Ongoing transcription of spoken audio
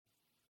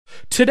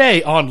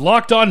Today on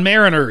Locked On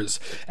Mariners,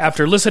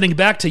 after listening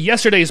back to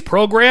yesterday's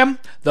program,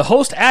 the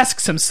host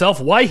asks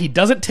himself why he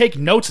doesn't take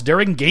notes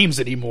during games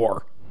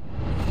anymore.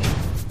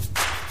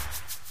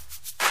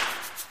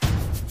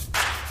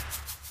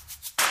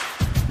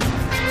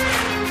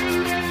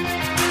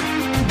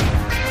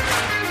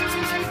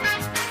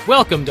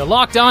 Welcome to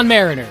Locked On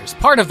Mariners,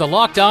 part of the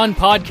Locked On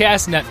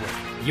Podcast Network,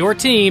 your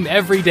team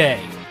every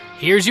day.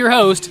 Here's your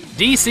host,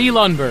 DC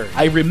Lundberg.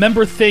 I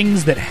remember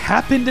things that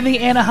happened in the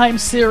Anaheim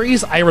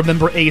series. I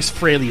remember Ace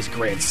Frehley's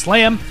grand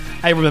slam.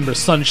 I remember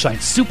Sunshine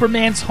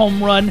Superman's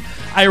home run.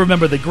 I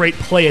remember the great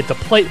play at the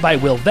plate by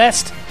Will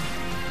Vest.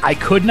 I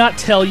could not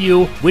tell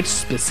you which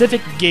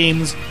specific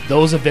games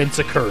those events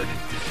occurred.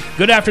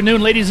 Good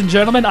afternoon, ladies and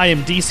gentlemen. I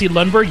am DC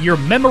Lundberg, your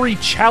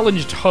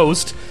memory-challenged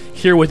host,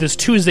 here with this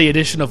Tuesday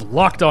edition of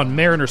Locked On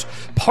Mariners,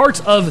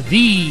 part of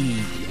the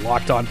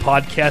Locked On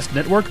Podcast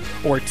Network,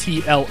 or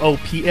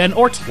TLOPN,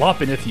 or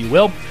TLOPN if you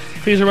will.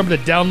 Please remember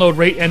to download,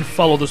 rate, and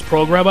follow this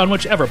program on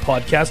whichever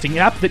podcasting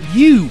app that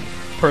you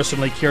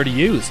personally care to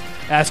use.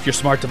 Ask your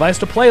smart device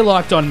to play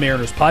Locked On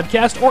Mariners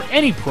podcast or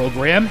any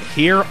program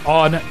here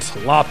on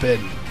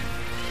TLOPN.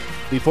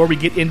 Before we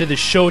get into the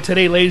show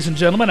today, ladies and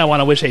gentlemen, I want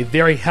to wish a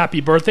very happy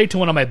birthday to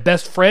one of my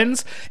best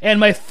friends and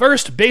my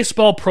first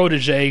baseball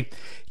protege,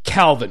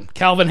 Calvin.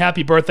 Calvin,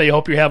 happy birthday. I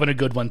hope you're having a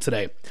good one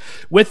today.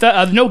 With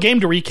no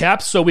game to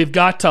recap, so we've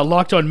got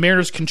Locked On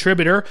Mariners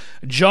contributor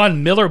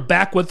John Miller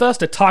back with us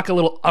to talk a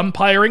little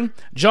umpiring.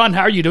 John,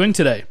 how are you doing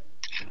today?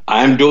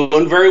 I'm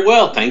doing very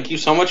well. Thank you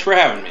so much for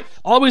having me.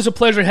 Always a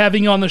pleasure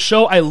having you on the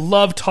show. I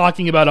love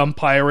talking about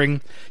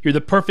umpiring. You're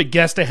the perfect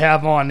guest to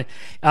have on.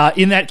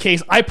 In that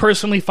case, I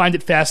personally find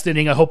it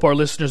fascinating. I hope our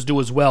listeners do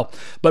as well.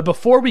 But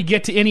before we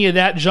get to any of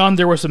that, John,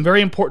 there were some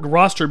very important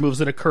roster moves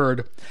that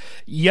occurred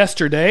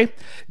yesterday.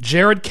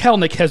 Jarred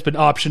Kelenic has been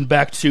optioned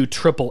back to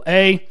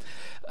AAA.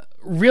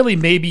 Really,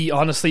 maybe,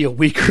 honestly, a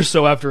week or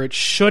so after it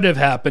should have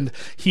happened.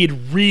 He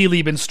had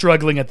really been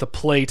struggling at the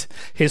plate.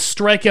 His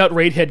strikeout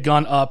rate had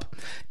gone up.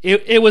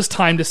 It was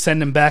time to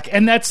send him back,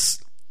 and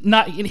that's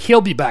not...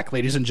 He'll be back,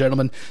 ladies and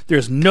gentlemen.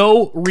 There's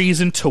no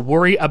reason to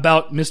worry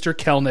about Mr.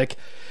 Kelenic.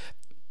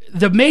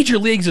 The major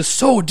leagues is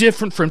so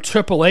different from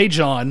AAA,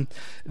 John,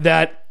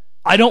 that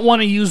I don't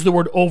want to use the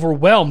word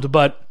overwhelmed,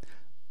 but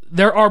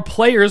there are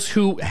players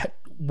who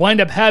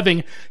wind up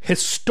having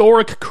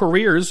historic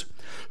careers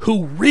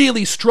who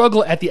really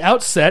struggle at the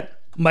outset.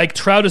 Mike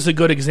Trout is a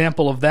good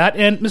example of that,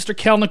 and Mr.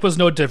 Kelenic was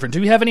no different.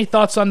 Do you have any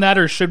thoughts on that,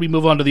 or should we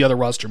move on to the other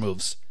roster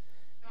moves?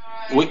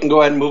 We can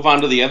go ahead and move on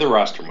to the other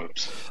roster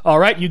moves. All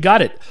right, you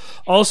got it.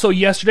 Also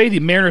yesterday, the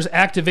Mariners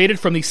activated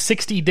from the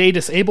 60-day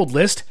disabled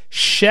list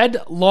Shed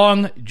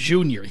Long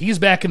Jr. He's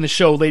back in the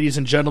show, ladies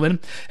and gentlemen,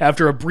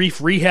 after a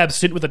brief rehab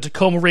stint with the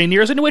Tacoma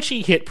Rainiers, in which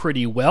he hit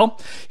pretty well.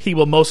 He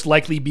will most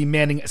likely be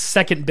manning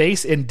second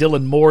base in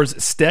Dylan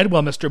Moore's stead,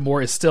 while Mr.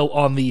 Moore is still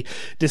on the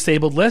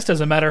disabled list.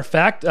 As a matter of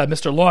fact,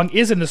 Mr. Long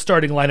is in the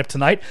starting lineup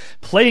tonight,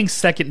 playing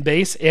second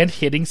base and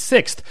hitting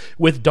sixth,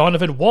 with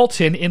Donovan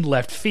Walton in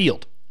left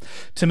field.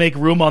 To make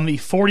room on the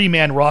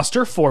 40-man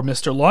roster for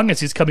Mr. Long, as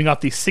he's coming off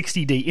the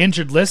 60-day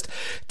injured list,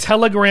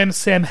 Telegram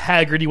Sam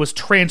Haggerty was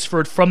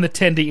transferred from the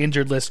 10-day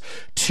injured list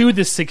to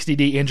the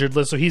 60-day injured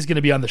list, so he's going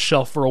to be on the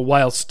shelf for a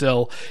while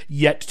still,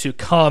 yet to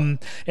come.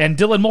 And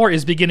Dylan Moore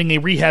is beginning a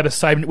rehab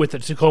assignment with the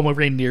Tacoma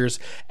Rainiers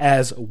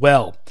as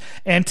well.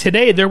 And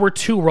today there were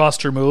two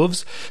roster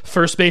moves.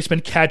 First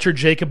baseman catcher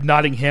Jacob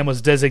Nottingham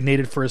was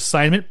designated for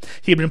assignment.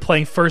 He had been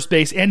playing first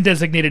base and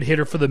designated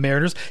hitter for the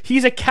Mariners.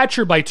 He's a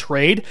catcher by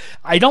trade.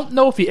 I don't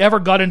know if he ever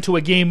got into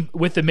a game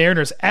with the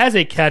Mariners as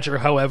a catcher,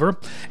 however,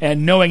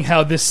 and knowing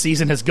how this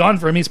season has gone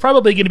for him, he's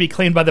probably going to be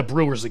claimed by the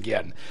Brewers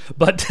again.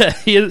 But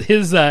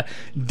his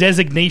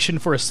designation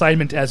for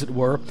assignment, as it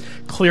were,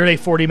 cleared a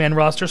 40-man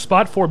roster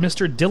spot for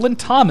Mr. Dylan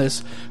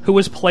Thomas, who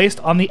was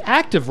placed on the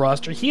active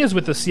roster. He is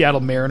with the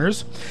Seattle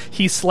Mariners.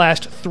 He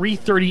slashed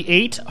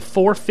 .338,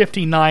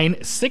 .459,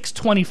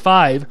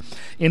 .625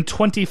 in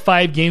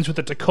 25 games with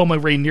the Tacoma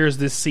Rainiers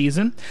this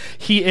season.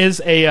 He is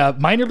a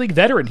minor league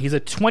veteran. He's a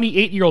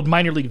 28-year-old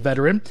minor league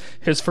veteran.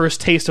 His first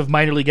taste of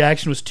minor league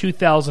action was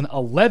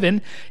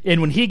 2011,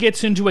 and when he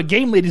gets into a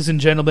game, ladies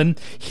and gentlemen,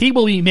 he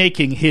will be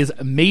making his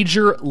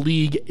major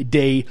league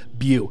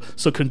debut.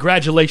 So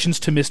congratulations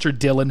to Mr.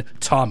 Dylan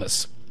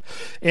Thomas.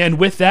 And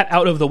with that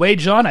out of the way,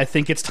 John, I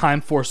think it's time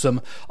for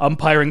some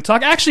umpiring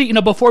talk. Actually,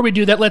 before we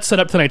do that, let's set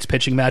up tonight's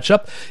pitching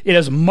matchup. It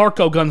is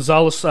Marco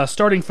Gonzalez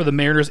starting for the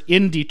Mariners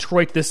in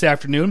Detroit this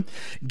afternoon.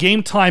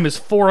 Game time is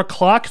 4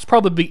 o'clock. It's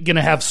probably going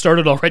to have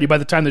started already by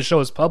the time the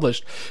show is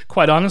published,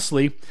 quite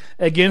honestly,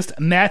 against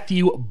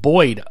Matthew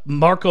Boyd.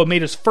 Marco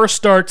made his first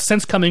start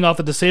since coming off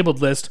the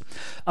disabled list.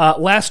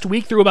 Last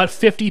week, threw about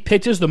 50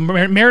 pitches. The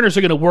Mariners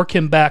are going to work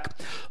him back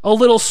a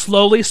little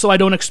slowly, so I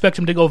don't expect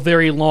him to go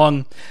very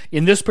long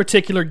in this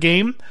particular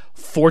game.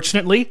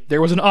 Fortunately,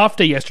 there was an off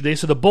day yesterday,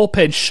 so the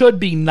bullpen should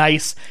be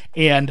nice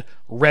and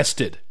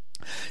rested.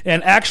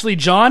 And actually,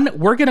 John,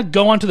 we're going to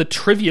go on to the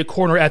trivia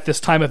corner at this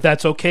time, if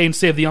that's okay, and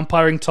save the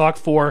umpiring talk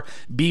for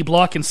B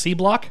block and C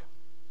block.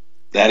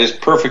 That is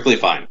perfectly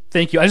fine.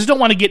 Thank you. I just don't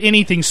want to get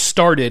anything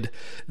started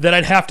that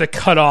I'd have to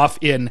cut off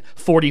in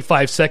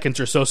 45 seconds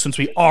or so, since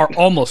we are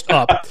almost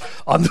up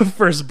on the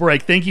first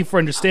break. Thank you for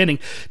understanding.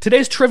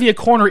 Today's Trivia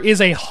Corner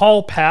is a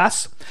hall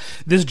pass.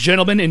 This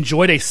gentleman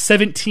enjoyed a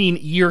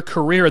 17-year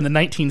career in the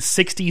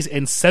 1960s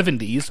and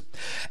 70s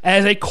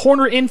as a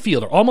corner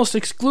infielder, almost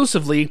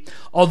exclusively,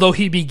 although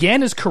he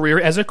began his career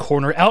as a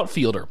corner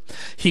outfielder.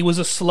 He was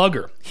a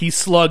slugger. He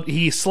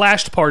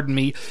slashed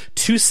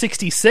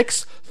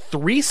 266,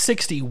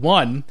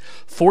 361,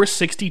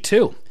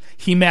 462.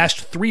 He mashed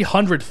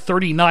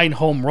 339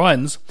 home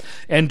runs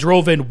and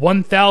drove in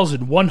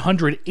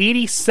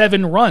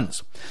 1,187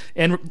 runs.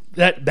 And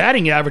that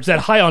batting average, that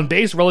high on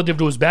base relative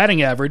to his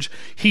batting average,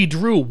 he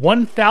drew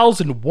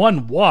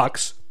 1,001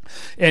 walks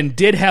and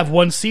did have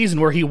one season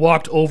where he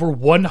walked over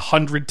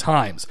 100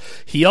 times.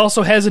 He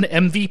also has an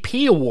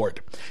MVP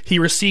award. He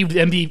received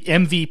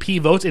MVP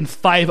votes in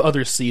 5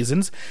 other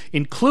seasons,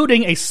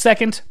 including a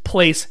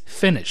second-place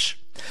finish.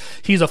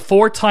 He's a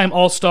 4-time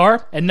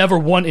All-Star and never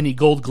won any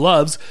Gold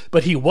Gloves,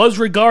 but he was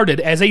regarded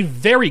as a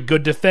very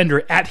good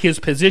defender at his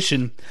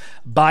position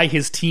by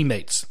his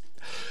teammates.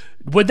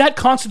 Would that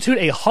constitute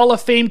a Hall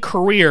of Fame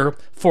career?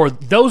 For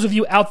those of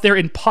you out there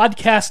in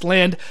podcast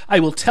land, I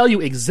will tell you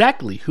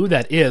exactly who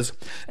that is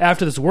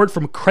after this word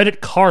from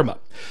Credit Karma.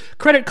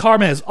 Credit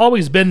Karma has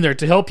always been there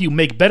to help you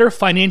make better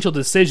financial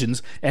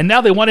decisions, and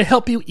now they want to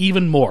help you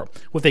even more.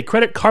 With a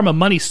Credit Karma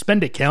Money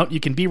spend account, you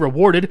can be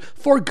rewarded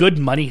for good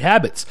money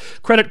habits.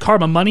 Credit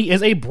Karma Money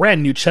is a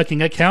brand new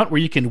checking account where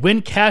you can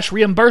win cash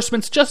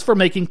reimbursements just for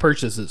making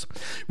purchases.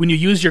 When you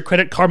use your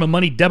Credit Karma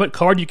Money debit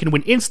card, you can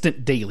win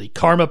instant daily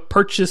Karma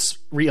purchase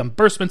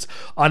reimbursements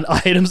on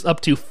items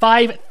up to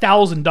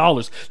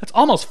 $5,000. That's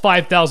almost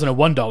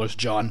 $5,001,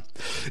 John.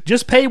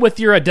 Just pay with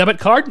your debit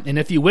card, and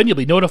if you win, you'll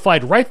be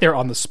notified right there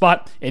on the spot,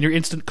 and your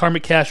instant Karma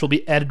cash will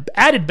be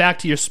added back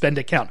to your spend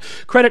account.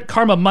 Credit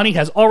Karma Money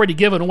has already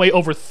given away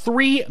over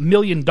 $3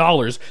 million.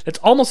 That's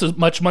almost as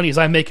much money as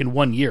I make in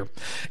 1 year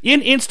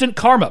in instant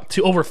Karma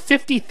to over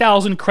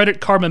 50,000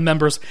 Credit Karma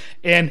members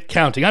and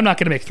counting. I'm not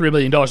going to make $3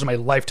 million in my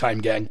lifetime,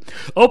 gang.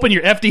 Open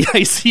your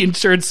FDIC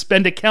insured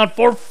spend account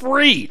for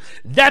free.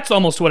 That's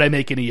almost what I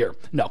make in a year.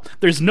 No,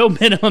 there's no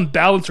minimum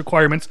balance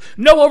requirements,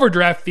 no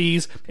overdraft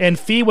fees, and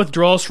fee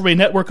withdrawals from a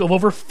network of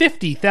over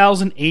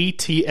 50,000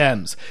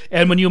 ATMs.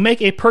 And when you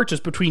make a purchase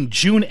between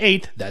June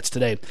 8th, that's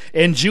today,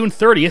 and June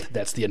 30th,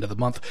 that's the end of the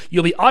month,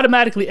 you'll be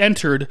automatically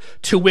entered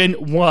to win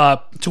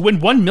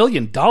 $1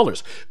 million.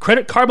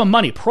 Credit Karma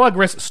Money.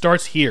 Progress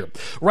starts here.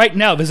 Right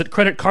now, visit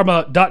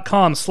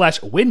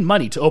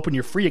creditkarma.com/winmoney to open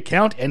your free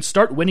account and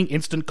start winning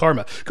instant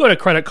Karma. Go to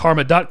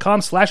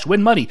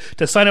creditkarma.com/winmoney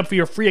to sign up for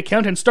your free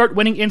account and start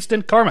winning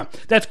instant Karma.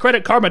 That's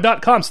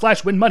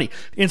creditkarma.com/winmoney.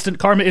 Instant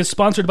Karma is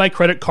sponsored by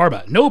Credit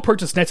Karma. No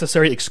purchase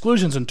necessary.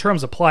 Exclusions and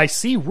terms apply.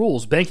 See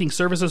rules. Banking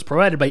services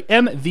provided by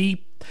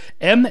MVB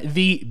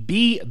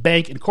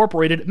Bank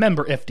Incorporated,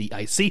 member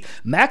FDIC.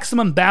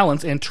 Maximum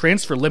balance and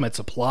transfer limits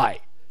apply.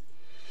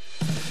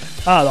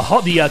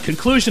 The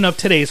conclusion of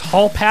today's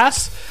Hall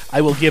Pass,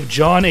 I will give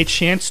John a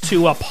chance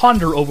to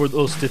ponder over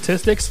those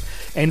statistics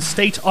and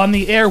state on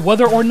the air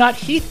whether or not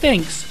he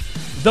thinks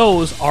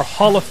those are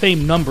Hall of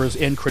Fame numbers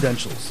and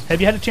credentials.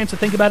 Have you had a chance to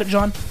think about it,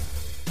 John?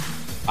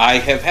 I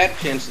have had a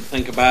chance to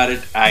think about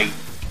it. I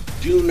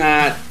do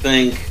not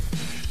think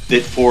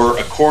that for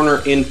a corner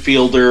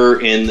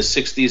infielder in the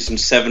 60s and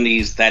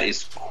 70s, that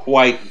is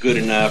quite good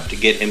enough to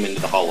get him into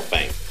the Hall of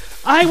Fame.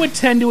 I would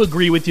tend to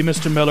agree with you,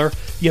 Mr. Miller.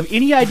 Do you have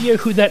any idea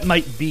who that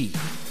might be?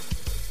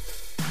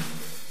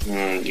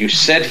 You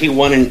said he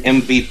won an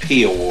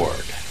MVP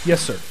award.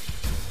 Yes, sir.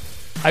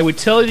 I would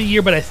tell you the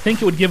year, but I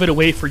think it would give it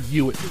away for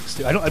you at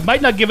least. I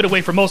might not give it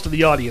away for most of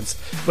the audience,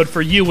 but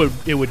for you,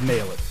 it would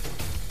nail it.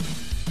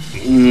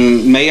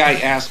 May I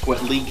ask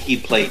what league he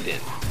played in?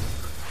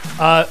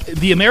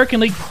 The American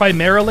League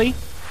primarily.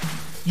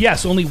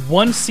 Yes, only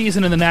one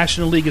season in the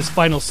National League, his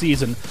final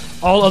season.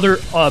 All other,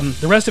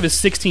 the rest of his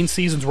 16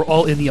 seasons were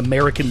all in the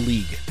American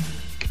League.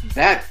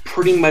 That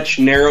pretty much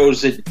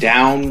narrows it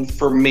down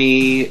for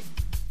me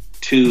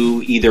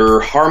to either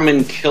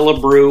Harmon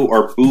Killebrew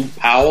or Boog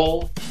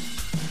Powell.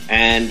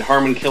 And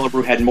Harmon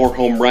Killebrew had more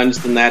home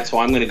runs than that, so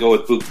I'm going to go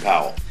with Boog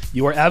Powell.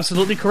 You are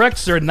absolutely correct,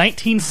 sir.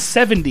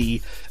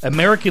 1970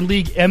 American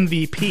League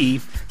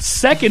MVP,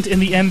 second in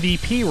the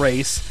MVP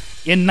race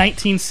in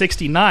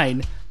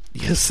 1969.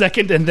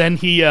 Second, and then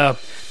he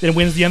then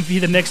wins the MVP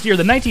the next year.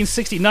 The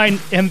 1969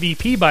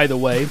 MVP, by the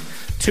way,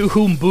 to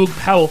whom Boog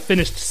Powell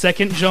finished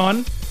second,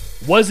 John,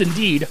 was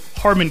indeed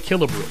Harmon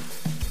Killebrew.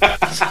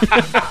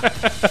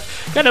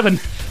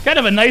 kind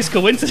of a nice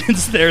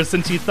coincidence there,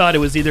 since you thought it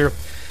was either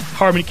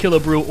Harmon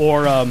Killebrew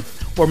or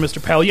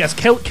Mr. Powell. Yes,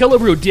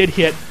 Killebrew did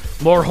hit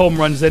more home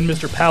runs than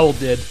Mr. Powell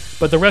did,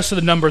 but the rest of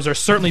the numbers are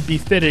certainly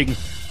befitting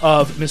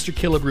of Mr.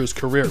 Killebrew's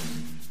career.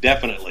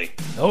 Definitely.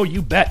 Oh,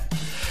 you bet.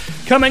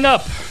 Coming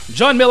up,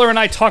 John Miller and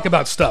I talk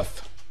about stuff.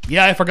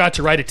 Yeah, I forgot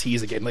to write a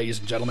tease again, ladies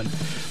and gentlemen.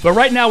 But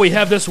right now we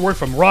have this word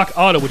from Rock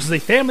Auto, which is a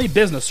family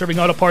business serving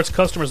auto parts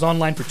customers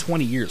online for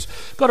 20 years.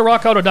 Go to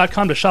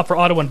rockauto.com to shop for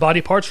auto and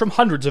body parts from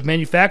hundreds of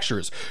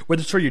manufacturers.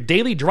 Whether it's for your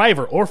daily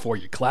driver or for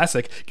your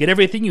classic, get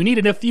everything you need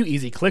in a few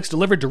easy clicks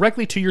delivered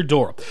directly to your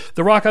door.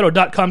 The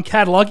rockauto.com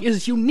catalog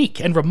is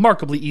unique and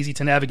remarkably easy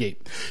to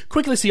navigate.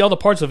 Quickly see all the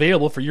parts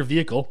available for your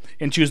vehicle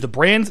and choose the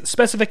brands,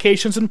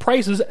 specifications, and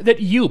prices that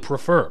you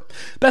prefer.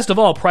 Best of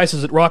all,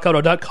 prices at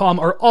rockauto.com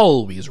are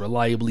always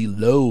reliable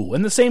low,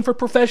 and the same for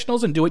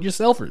professionals and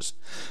do-it-yourselfers.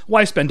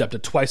 Why spend up to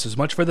twice as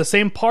much for the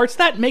same parts?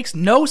 That makes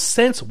no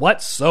sense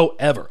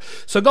whatsoever.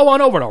 So go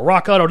on over to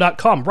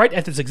rockauto.com right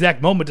at this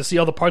exact moment to see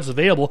all the parts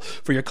available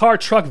for your car,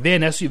 truck,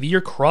 van, SUV,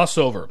 or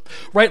crossover.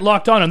 Right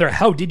locked on their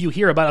How Did You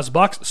Hear About Us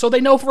box so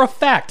they know for a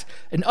fact,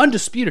 an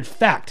undisputed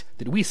fact,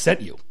 that we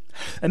sent you.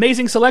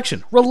 Amazing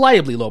selection,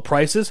 reliably low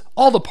prices,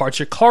 all the parts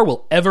your car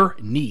will ever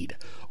need.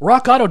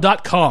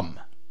 rockauto.com.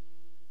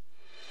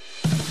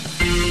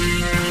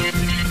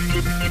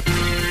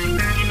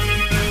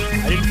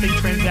 I didn't think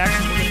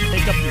transactions were going to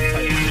take up the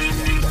entire.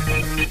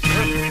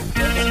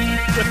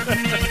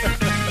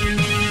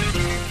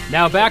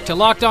 Now back to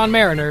Locked On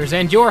Mariners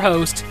and your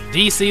host,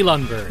 DC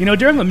Lundberg. You know,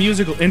 during the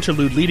musical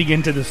interlude leading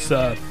into this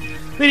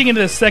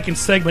second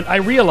segment, I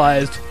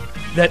realized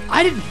that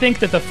I didn't think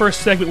that the first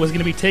segment was going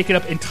to be taken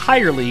up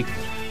entirely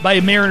by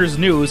Mariners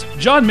news.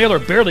 John Miller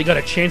barely got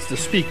a chance to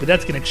speak, but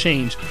that's going to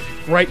change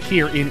right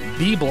here in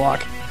B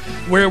Block,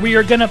 where we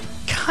are going to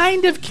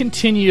kind of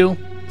continue,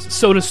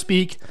 so to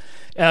speak,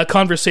 a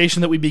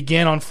conversation that we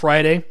began on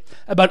Friday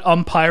about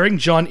umpiring.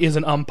 John is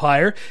an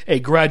umpire, a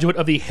graduate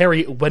of the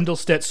Harry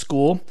Wendelstedt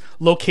School,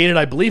 located,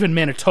 I believe, in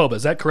Manitoba.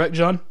 Is that correct,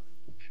 John?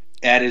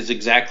 That is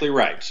exactly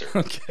right, sir.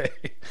 Okay.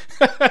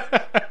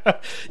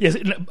 Yes.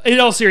 In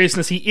all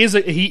seriousness, he is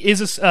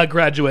a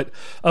graduate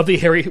of the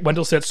Harry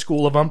Wendelstedt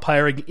School of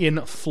Umpiring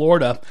in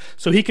Florida,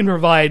 so he can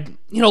provide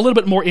a little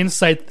bit more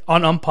insight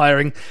on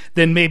umpiring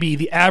than maybe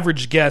the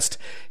average guest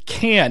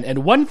can.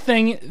 And one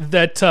thing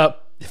that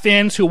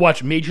fans who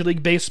watch Major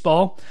League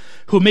Baseball,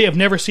 who may have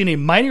never seen a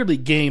minor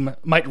league game,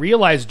 might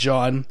realize,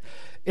 John,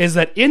 is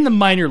that in the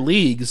minor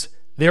leagues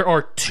there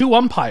are 2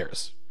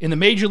 umpires. In the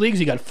major leagues,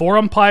 you got 4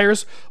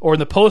 umpires, or in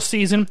the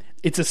postseason,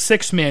 it's a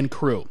 6-man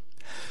crew.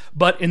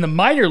 But in the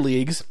minor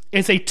leagues,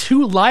 it's a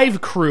 2 live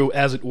crew,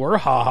 as it were.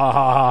 Ha, ha,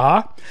 ha,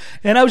 ha, ha.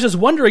 And I was just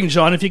wondering,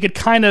 John, if you could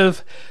kind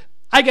of,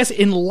 I guess,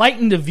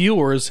 enlighten the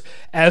viewers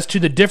as to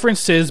the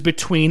differences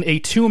between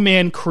a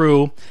 2-man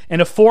crew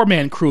and a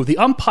 4-man crew. The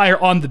umpire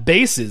on the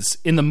bases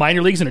in the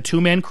minor leagues in a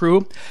 2-man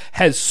crew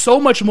has so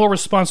much more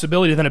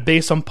responsibility than a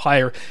base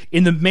umpire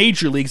in the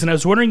major leagues. And I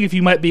was wondering if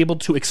you might be able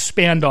to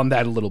expand on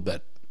that a little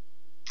bit.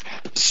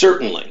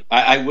 Certainly.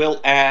 I will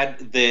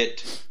add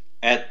that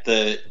at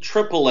the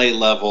AAA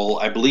level,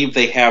 I believe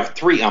they have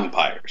 3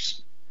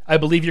 umpires. I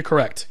believe you're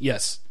correct,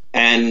 yes.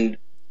 And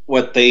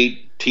what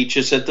they teach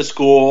us at the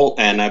school,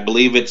 and I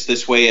believe it's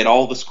this way at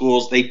all the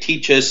schools, they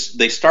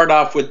start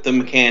off with the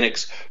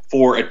mechanics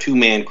for a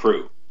 2-man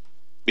crew.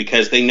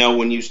 Because they know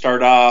when you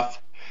start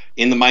off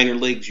in the minor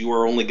leagues, you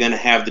are only going to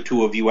have the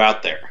 2 of you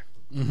out there.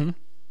 Mm-hmm.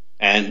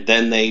 And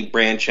then they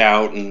branch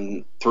out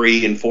and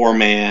 3 and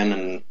 4-man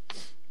and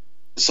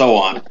so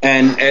on.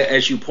 And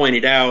as you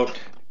pointed out,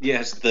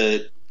 yes,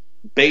 the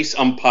base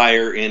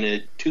umpire in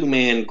a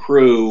 2-man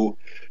crew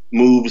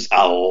moves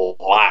a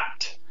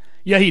lot.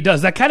 Yeah, he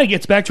does. That kind of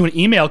gets back to an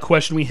email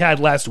question we had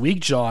last week,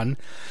 John,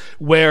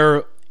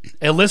 where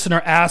a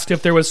listener asked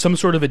if there was some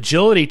sort of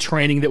agility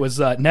training that was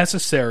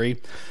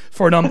necessary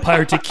for an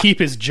umpire to keep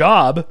his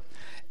job.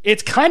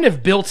 It's kind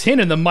of built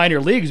in the minor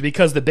leagues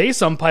because the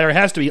base umpire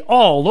has to be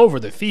all over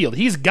the field.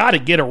 He's got to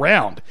get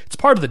around. It's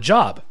part of the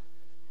job.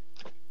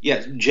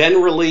 Yes,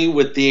 generally,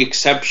 with the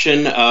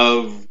exception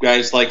of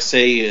guys like,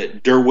 say,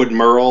 Durwood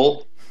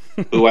Merle,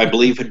 who I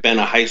believe had been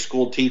a high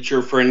school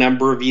teacher for a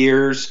number of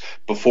years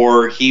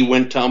before he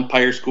went to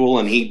umpire school,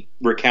 and he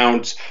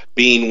recounts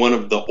being one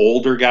of the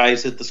older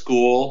guys at the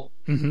school.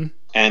 Mm-hmm.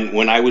 And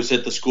when I was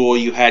at the school,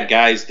 you had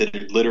guys that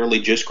had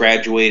literally just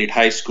graduated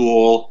high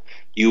school.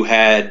 You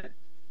had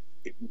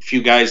a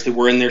few guys that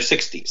were in their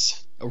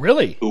 60s. Oh,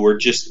 really? Who were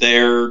just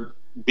there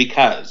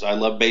because I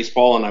love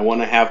baseball and I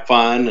want to have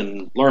fun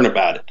and learn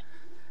about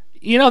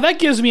it. That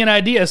gives me an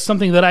idea of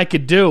something that I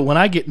could do when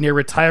I get near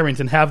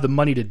retirement and have the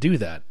money to do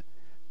that.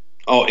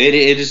 Oh, it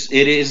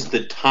is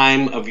the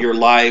time of your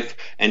life.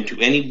 And to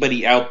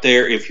anybody out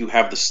there, if you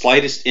have the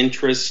slightest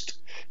interest,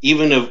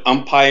 even of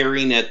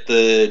umpiring at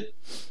the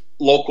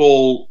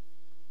local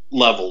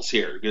levels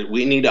here,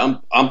 we need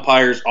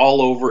umpires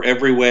all over,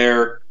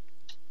 everywhere.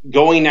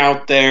 Going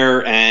out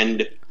there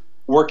and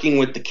working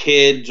with the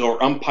kids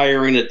or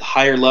umpiring at the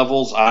higher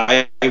levels.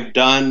 I've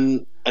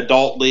done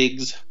adult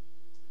leagues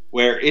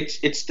where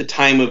it's the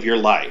time of your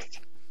life.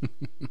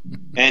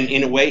 And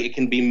in a way, it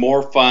can be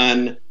more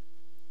fun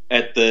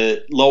at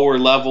the lower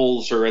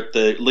levels or at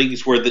the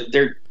leagues where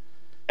they're,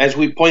 as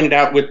we pointed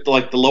out with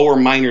like the lower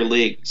minor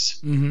leagues,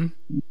 mm-hmm.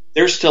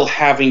 They're still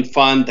having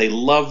fun. They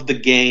love the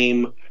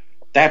game.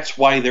 That's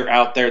why they're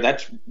out there.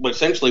 That's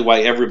essentially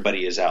why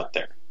everybody is out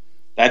there.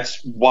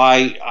 That's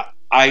why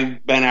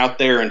I've been out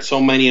there, and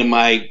so many of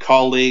my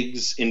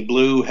colleagues in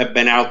blue have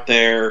been out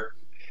there,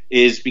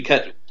 is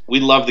because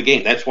we love the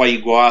game. That's why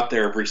you go out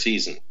there every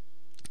season.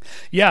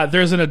 Yeah,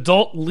 there's an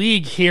adult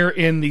league here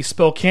in the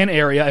Spokane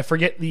area. I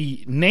forget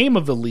the name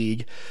of the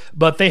league,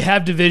 but they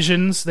have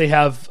divisions. They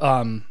have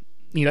a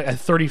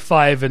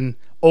 35 and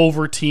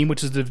over team,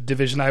 which is the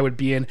division I would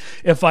be in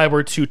if I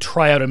were to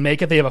try out and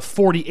make it. They have a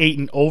 48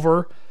 and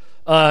over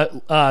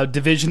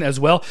division as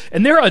well,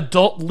 and there are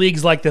adult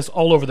leagues like this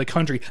all over the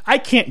country. I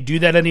can't do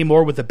that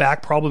anymore with the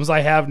back problems I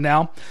have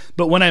now,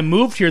 but when I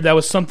moved here, that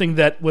was something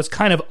that was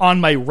kind of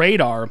on my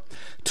radar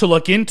to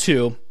look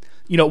into,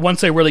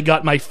 once I really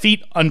got my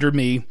feet under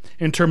me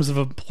in terms of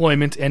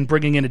employment and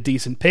bringing in a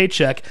decent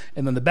paycheck,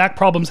 and then the back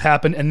problems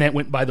happened, and that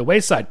went by the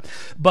wayside.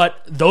 But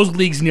those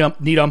leagues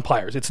need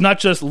umpires. It's not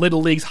just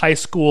little leagues, high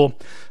school,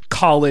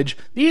 college.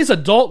 These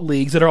adult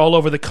leagues that are all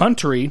over the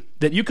country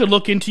that you could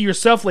look into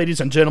yourself, ladies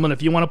and gentlemen,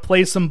 if you want to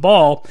play some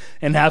ball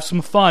and have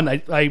some fun.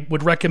 I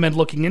would recommend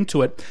looking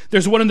into it.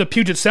 There's one in the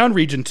Puget Sound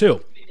region,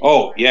 too.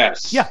 Oh,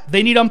 yes. Yeah,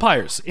 they need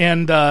umpires,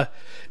 and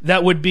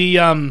that would be...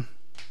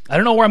 I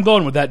don't know where I'm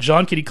going with that,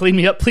 John. Can you clean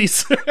me up,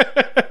 please?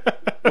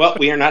 Well,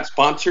 we are not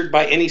sponsored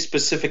by any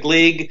specific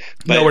league,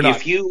 but no, we're not.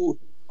 If you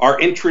are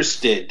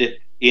interested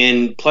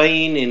in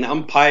playing and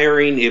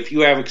umpiring, if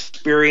you have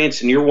experience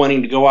and you're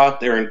wanting to go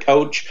out there and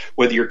coach,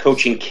 whether you're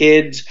coaching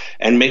kids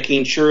and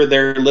making sure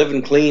they're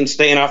living clean,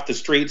 staying off the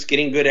streets,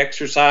 getting good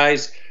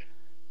exercise,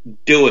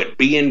 do it.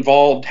 Be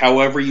involved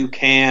however you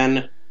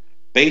can.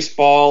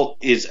 Baseball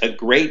is a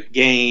great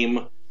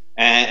game,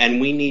 and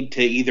we need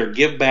to either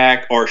give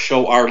back or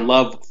show our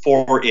love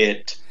for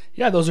it.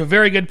 Yeah, those are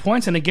very good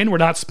points. And again, we're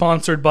not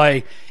sponsored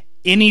by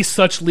any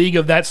such league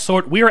of that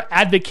sort. We are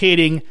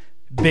advocating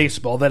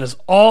baseball. That is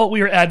all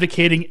we are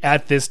advocating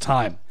at this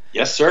time.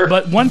 Yes, sir.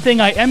 But one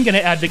thing I am going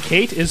to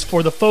advocate is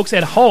for the folks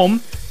at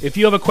home, if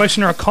you have a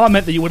question or a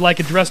comment that you would like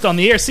addressed on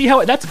the air, see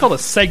how that's called a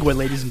segue,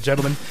 ladies and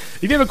gentlemen.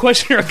 If you have a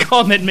question or a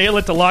comment, mail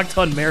it to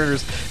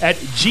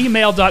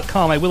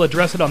lockedonmariners@gmail.com. I will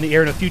address it on the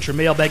air in a future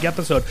mailbag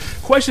episode.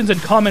 Questions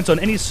and comments on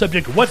any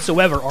subject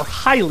whatsoever are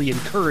highly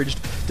encouraged.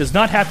 Does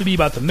not have to be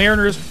about the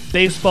Mariners,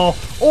 baseball,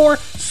 or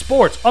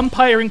sports.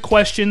 Umpiring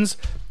questions.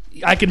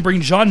 I can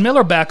bring John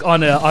Miller back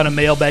on a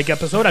mailbag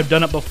episode. I've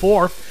done it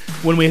before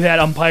when we've had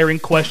umpiring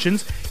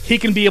questions. He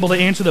can be able to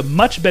answer them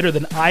much better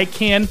than I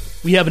can.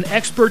 We have an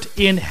expert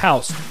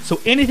in-house.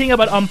 So anything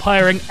about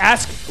umpiring,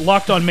 ask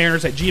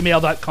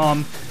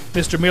lockedonmariners@gmail.com.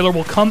 Mr. Miller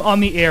will come on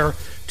the air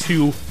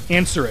to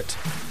answer it.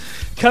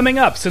 Coming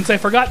up, since I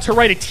forgot to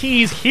write a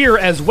tease here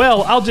as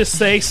well, I'll just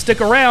say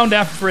stick around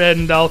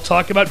and I'll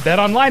talk about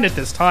BetOnline at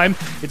this time.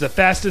 It's the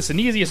fastest and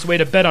easiest way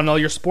to bet on all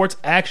your sports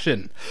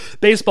action.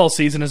 Baseball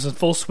season is in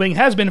full swing,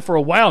 has been for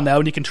a while now,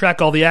 and you can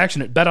track all the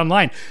action at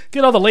BetOnline.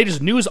 Get all the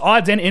latest news,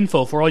 odds, and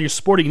info for all your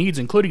sporting needs,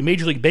 including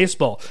Major League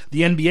Baseball,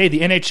 the NBA,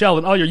 the NHL,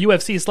 and all your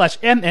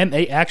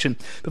UFC/MMA action.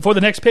 Before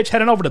the next pitch,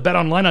 head on over to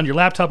BetOnline on your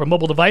laptop or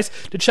mobile device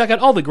to check out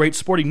all the great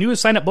sporting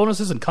news, sign-up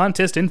bonuses, and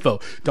contest info.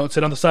 Don't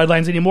sit on the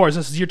sidelines anymore, as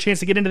this is your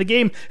chance to get into the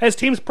game as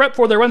teams prep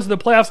for their runs to the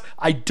playoffs.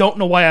 I don't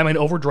know why I'm in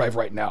overdrive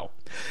right now.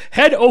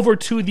 Head over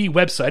to the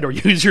website or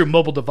use your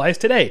mobile device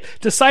today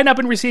to sign up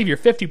and receive your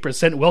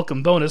 50%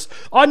 welcome bonus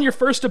on your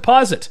first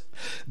deposit.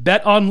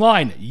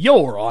 BetOnline,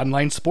 your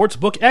online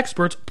sportsbook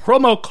experts.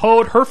 Promo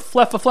code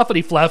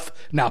HERFLEFFAFLEFFITYFLEFF.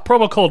 Now,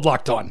 promo code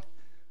Locked On.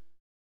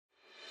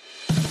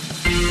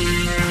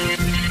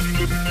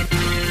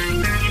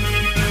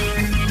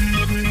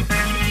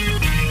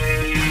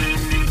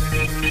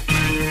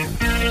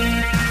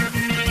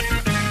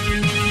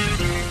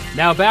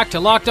 Now back to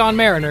Locked On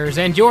Mariners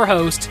and your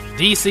host,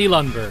 DC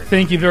Lundberg.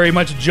 Thank you very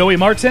much, Joey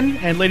Martin.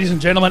 And ladies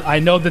and gentlemen, I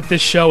know that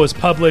this show is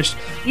published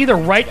either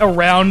right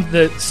around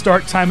the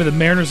start time of the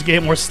Mariners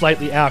game or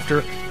slightly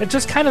after. It's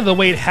just kind of the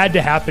way it had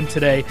to happen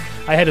today.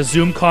 I had a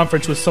Zoom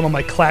conference with some of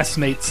my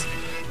classmates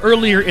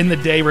earlier in the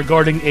day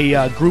regarding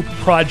a group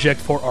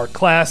project for our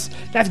class.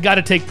 That's got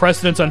to take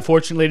precedence,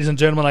 unfortunately, ladies and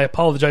gentlemen. I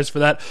apologize for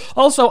that.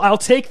 Also, I'll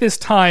take this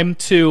time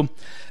to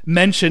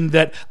mention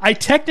that I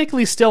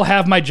technically still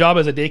have my job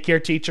as a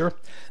daycare teacher.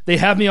 They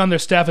have me on their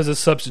staff as a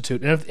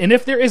substitute. And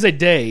if there is a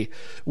day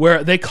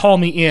where they call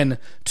me in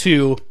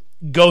to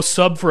go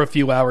sub for a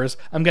few hours,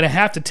 I'm going to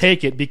have to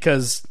take it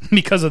because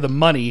of the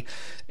money.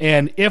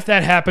 And if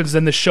that happens,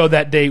 then the show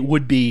that day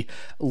would be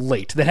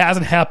late. That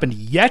hasn't happened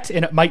yet,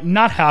 and it might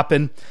not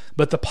happen,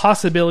 but the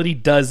possibility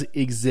does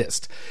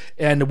exist.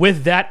 And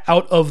with that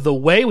out of the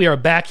way, we are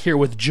back here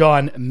with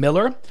John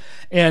Miller.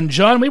 And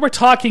John, we were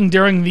talking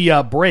during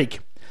the break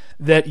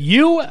that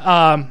you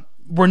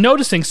were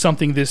noticing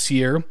something this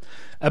year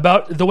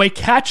about the way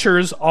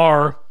catchers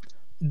are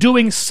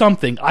doing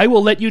something. I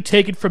will let you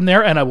take it from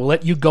there, and I will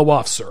let you go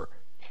off, sir.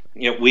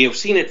 Yeah, we have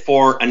seen it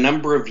for a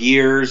number of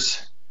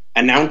years.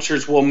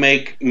 Announcers will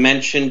make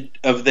mention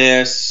of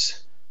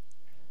this,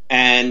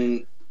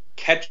 and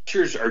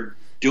catchers are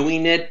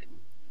doing it,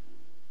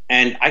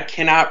 and I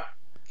cannot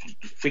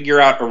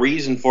figure out a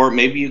reason for it.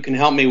 Maybe you can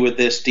help me with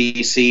this,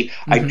 DC.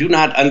 I do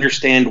not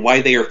understand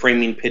why they are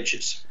framing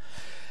pitches.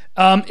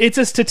 It's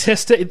a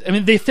statistic. I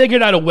mean, they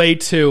figured out a way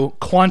to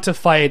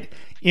quantify it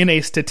in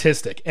a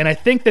statistic. And I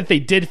think that they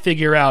did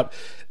figure out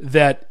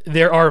that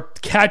there are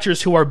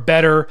catchers who are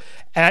better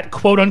at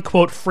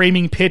quote-unquote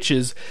framing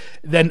pitches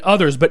than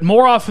others. But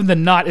more often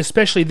than not,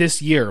 especially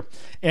this year,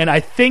 and I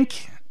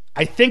think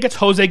it's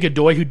Jose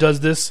Godoy who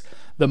does this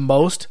the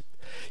most,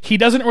 he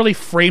doesn't really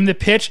frame the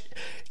pitch.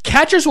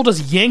 Catchers will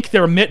just yank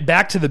their mitt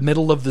back to the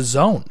middle of the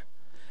zone.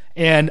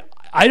 And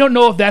I don't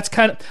know if that's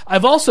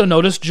I've also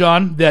noticed,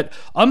 John, that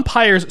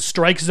umpires'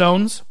 strike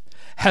zones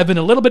have been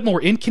a little bit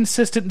more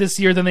inconsistent this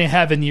year than they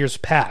have in years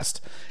past.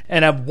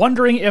 And I'm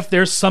wondering if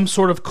there's some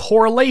sort of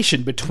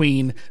correlation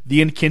between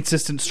the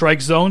inconsistent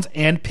strike zones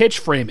and pitch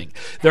framing.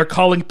 They're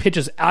calling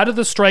pitches out of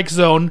the strike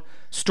zone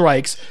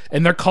strikes,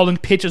 and they're calling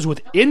pitches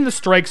within the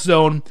strike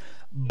zone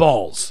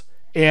balls.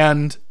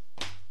 And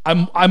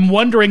I'm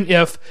wondering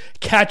if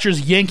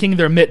catchers yanking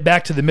their mitt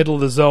back to the middle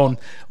of the zone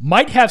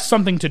might have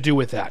something to do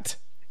with that.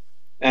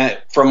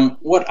 From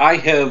what I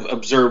have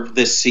observed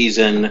this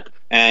season,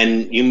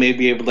 and you may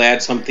be able to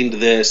add something to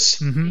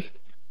this,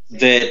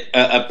 that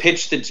a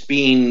pitch that's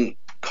being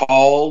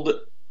called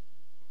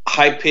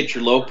high pitch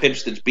or low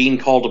pitch that's being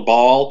called a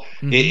ball,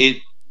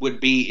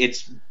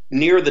 it's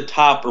near the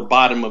top or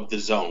bottom of the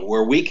zone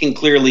where we can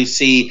clearly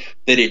see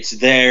that it's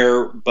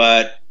there,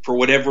 but for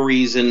whatever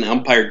reason,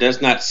 umpire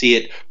does not see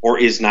it or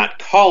is not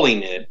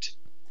calling it.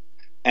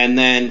 And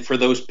then for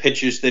those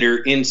pitches that are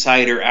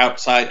inside or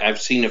outside, I've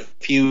seen a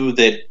few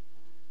that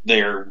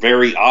they're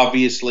very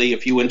obviously a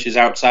few inches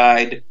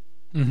outside.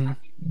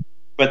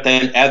 But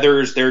then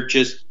others, they're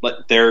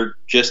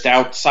just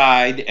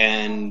outside,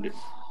 and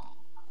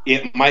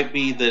it might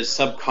be the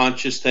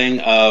subconscious thing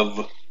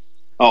of,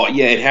 oh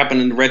yeah, it happened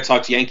in the Red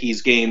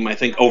Sox-Yankees game, I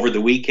think, over the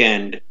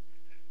weekend,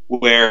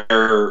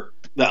 where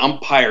the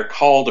umpire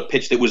called a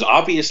pitch that was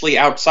obviously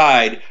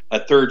outside a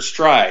third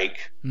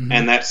strike,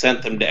 and that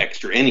sent them to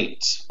extra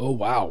innings. Oh,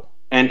 wow.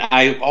 And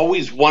I've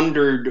always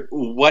wondered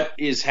what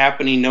is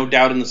happening, no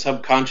doubt in the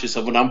subconscious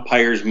of an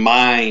umpire's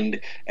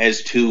mind,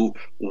 as to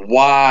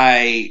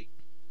why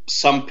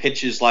some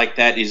pitches like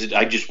that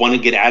I just want to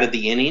get out of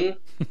the inning.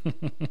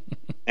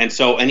 And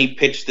so any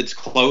pitch that's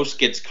close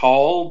gets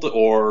called,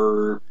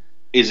 or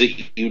is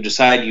it you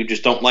decide you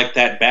just don't like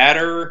that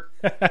batter?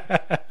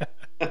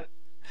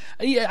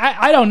 Yeah,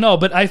 I don't know,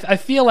 but I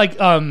feel like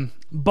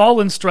ball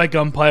and strike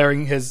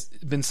umpiring has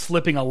been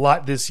slipping a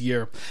lot this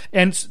year.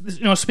 And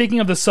speaking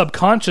of the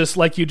subconscious,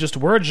 like you just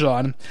were,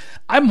 John,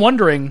 I'm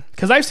wondering,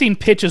 because I've seen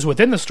pitches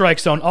within the strike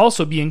zone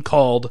also being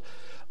called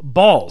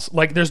balls,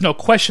 like there's no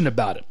question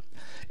about it.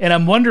 And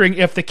I'm wondering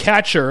if the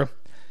catcher,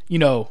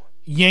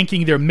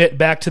 yanking their mitt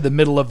back to the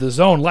middle of the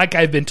zone, like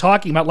I've been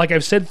talking about, like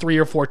I've said 3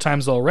 or 4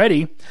 times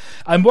already,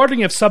 I'm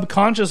wondering if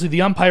subconsciously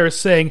the umpire is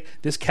saying,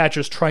 this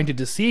catcher's trying to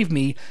deceive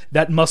me,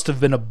 that must have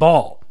been a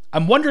ball.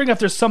 I'm wondering if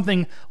there's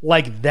something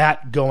like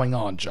that going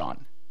on,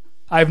 John.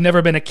 I've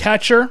never been a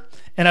catcher,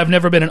 and I've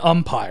never been an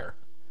umpire.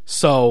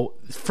 So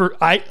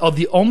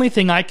the only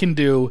thing I can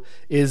do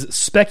is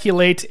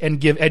speculate and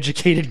give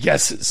educated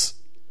guesses.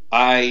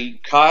 I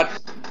caught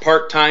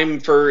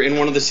part-time in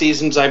one of the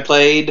seasons I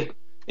played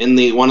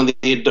in one of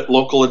the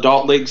local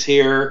adult leagues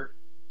here,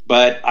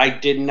 but I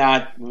did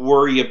not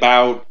worry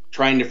about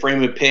trying to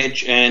frame a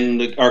pitch,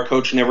 and our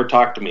coach never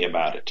talked to me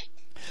about it.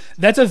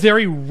 That's a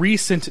very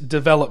recent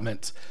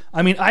development.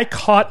 I mean, I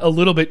caught a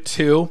little bit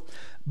too,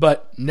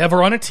 but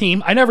never on a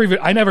team. I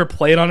never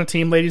played on a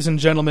team, ladies and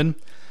gentlemen.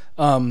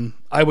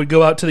 I would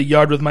go out to the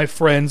yard with my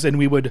friends, and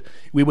we would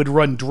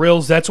run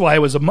drills. That's why I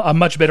was a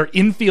much better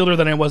infielder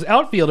than I was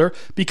outfielder,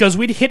 because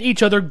we'd hit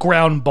each other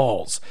ground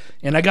balls,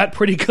 and I got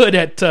pretty good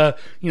at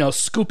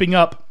scooping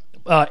up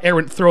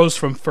errant throws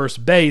from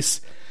first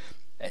base.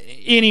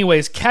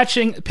 Anyways,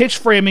 catching, pitch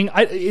framing,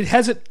 it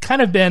hasn't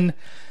kind of been,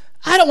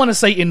 I don't want to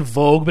say in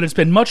vogue, but it's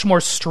been much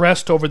more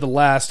stressed over the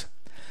last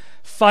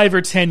 5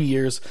 or 10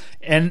 years.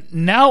 And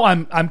now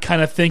I'm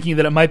kind of thinking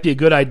that it might be a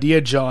good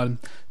idea, John,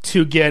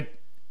 to get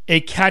a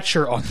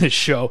catcher on this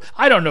show.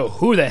 I don't know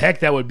who the heck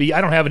that would be.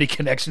 I don't have any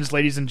connections,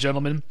 ladies and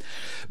gentlemen.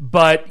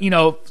 But,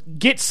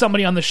 get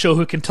somebody on the show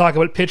who can talk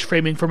about pitch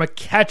framing from a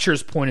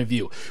catcher's point of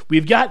view.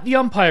 We've got the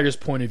umpire's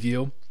point of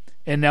view,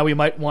 and now we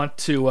might want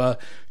to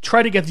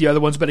try to get the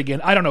other ones. But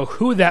again, I don't know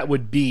who that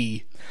would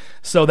be,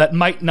 so that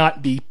might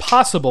not be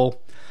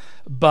possible.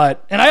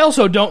 And I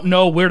also don't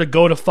know where to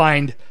go to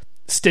find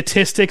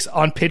statistics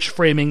on pitch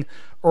framing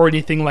or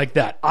anything like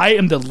that. I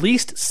am the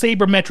least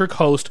sabermetric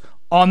host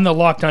on the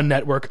Locked On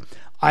Network.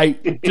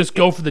 I just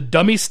go for the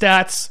dummy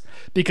stats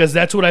because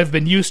that's what I've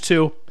been used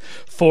to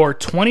for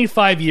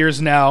 25 years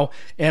now,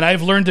 and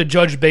I've learned to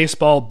judge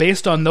baseball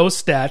based on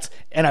those stats,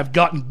 and I've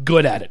gotten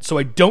good at it. So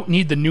I don't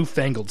need the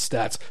newfangled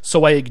stats,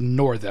 so I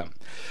ignore them.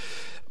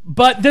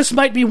 But this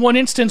might be one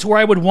instance where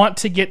I would want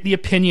to get the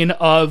opinion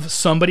of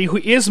somebody who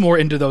is more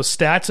into those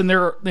stats,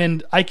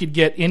 and I could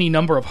get any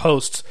number of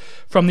hosts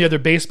from the other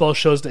baseball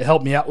shows to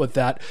help me out with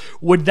that.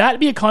 Would that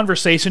be a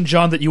conversation,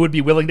 John, that you would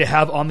be willing to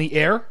have on the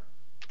air?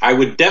 I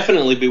would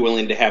definitely be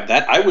willing to have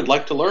that. I would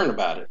like to learn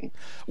about it.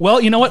 Well,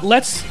 you know what?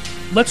 Let's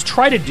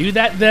try to do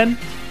that then.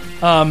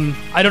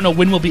 I don't know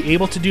when we'll be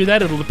able to do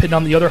that. It'll depend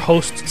on the other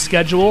host's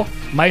schedule,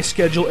 my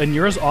schedule, and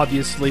yours,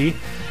 obviously.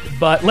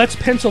 But let's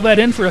pencil that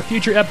in for a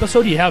future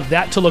episode. You have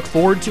that to look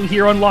forward to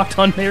here on Locked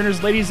On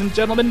Mariners, ladies and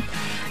gentlemen.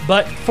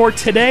 But for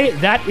today,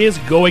 that is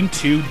going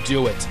to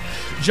do it.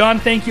 John,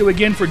 thank you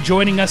again for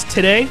joining us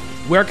today.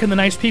 Where can the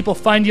nice people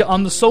find you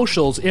on the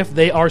socials if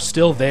they are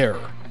still there?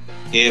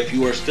 If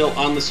you are still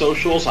on the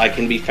socials, I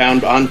can be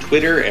found on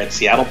Twitter at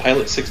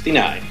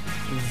SeattlePilot69.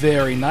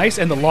 Very nice.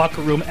 And the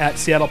locker room at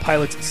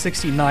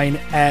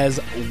SeattlePilots69 as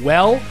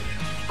well.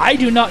 I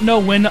do not know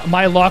when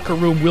my locker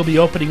room will be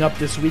opening up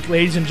this week,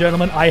 ladies and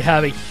gentlemen. I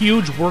have a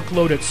huge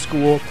workload at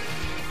school,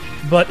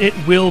 but it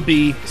will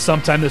be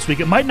sometime this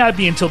week. It might not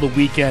be until the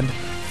weekend.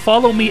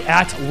 Follow me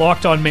at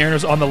Locked On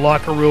Mariners on the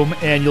locker room,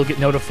 and you'll get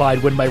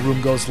notified when my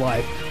room goes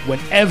live,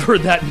 whenever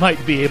that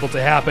might be able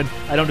to happen.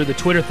 I don't do the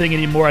Twitter thing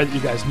anymore. You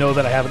guys know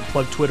that I haven't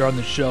plugged Twitter on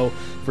the show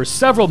for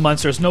several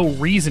months. There's no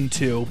reason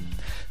to.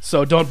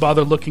 So don't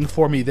bother looking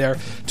for me there.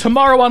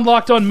 Tomorrow on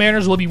Locked On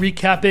Mariners, we'll be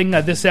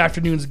recapping this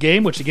afternoon's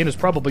game, which again is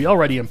probably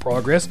already in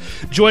progress.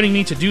 Joining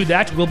me to do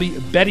that will be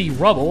Betty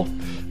Rubble,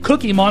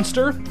 Cookie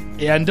Monster,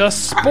 and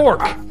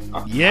Spork.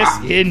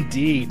 Yes,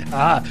 indeed.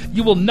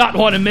 You will not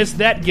want to miss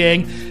that,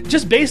 gang.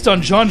 Just based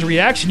on John's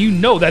reaction, you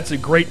know that's a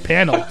great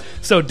panel.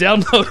 So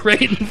download,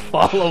 rate, and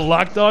follow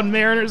Locked On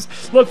Mariners.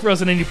 Look for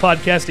us on any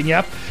podcasting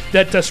app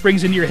that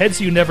springs into your head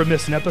so you never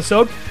miss an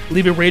episode.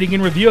 Leave a rating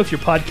and review if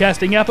your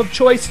podcasting app of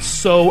choice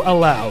so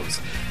allows.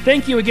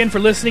 Thank you again for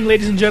listening,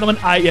 ladies and gentlemen.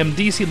 I am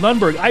DC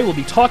Lundberg. I will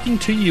be talking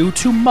to you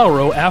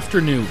tomorrow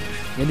afternoon.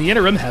 In the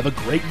interim, have a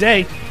great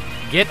day.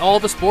 Get all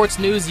the sports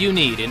news you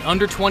need in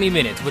under 20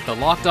 minutes with the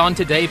Locked On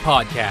Today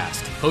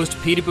podcast.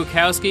 Host Peter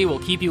Bukowski will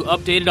keep you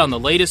updated on the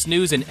latest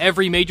news in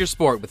every major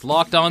sport with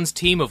Locked On's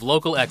team of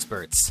local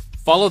experts.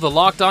 Follow the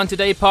Locked On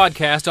Today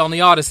podcast on the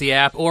Odyssey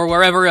app or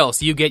wherever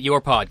else you get your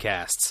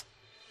podcasts.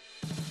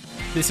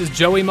 This is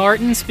Joey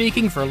Martin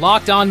speaking for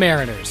Locked On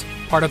Mariners,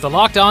 part of the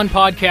Locked On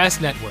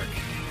Podcast Network.